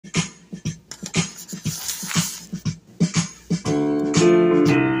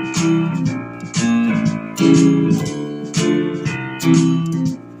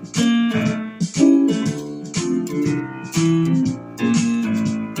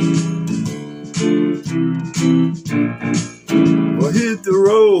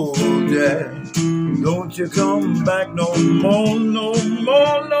you come back no more, no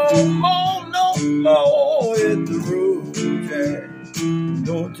more, no more, no more. Hit the road, Jack.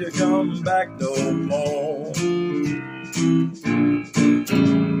 Don't you come back no more.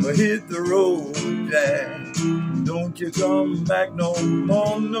 But hit the road, Jack. Don't you come back no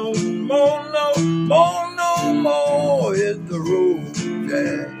more, no more, no more, no more. Hit the road,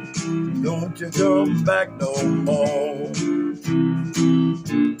 Jack. Don't you come back no more.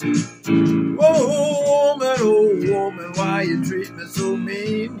 Oh woman, why you treat me so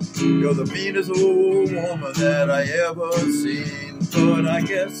mean? You're the meanest old woman that I ever seen. But I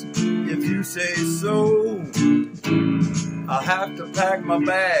guess if you say so, I'll have to pack my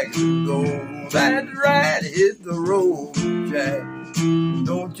bags and go. That's right, hit the road, Jack.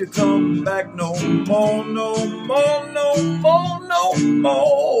 Don't you come back no more, no more, no more, no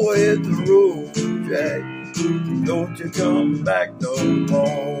more. Hit the road, Jack. Don't you come back no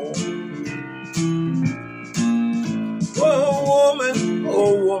more.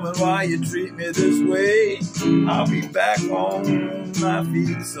 Oh woman, why you treat me this way? I'll be back on my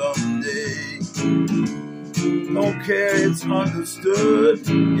feet someday. Don't care, it's understood.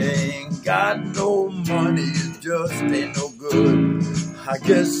 You ain't got no money, it just ain't no good. I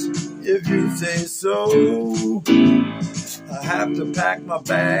guess if you say so, I have to pack my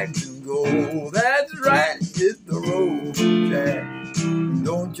bags and go. That's right, hit the road, Jack.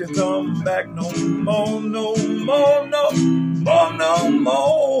 Don't you come back no more, no more, no more, no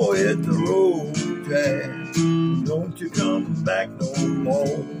more. Hit the road, Jack. Don't you come back no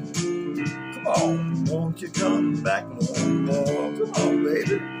more. Come on, don't you come back no more. Come on,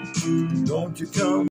 baby. Don't you come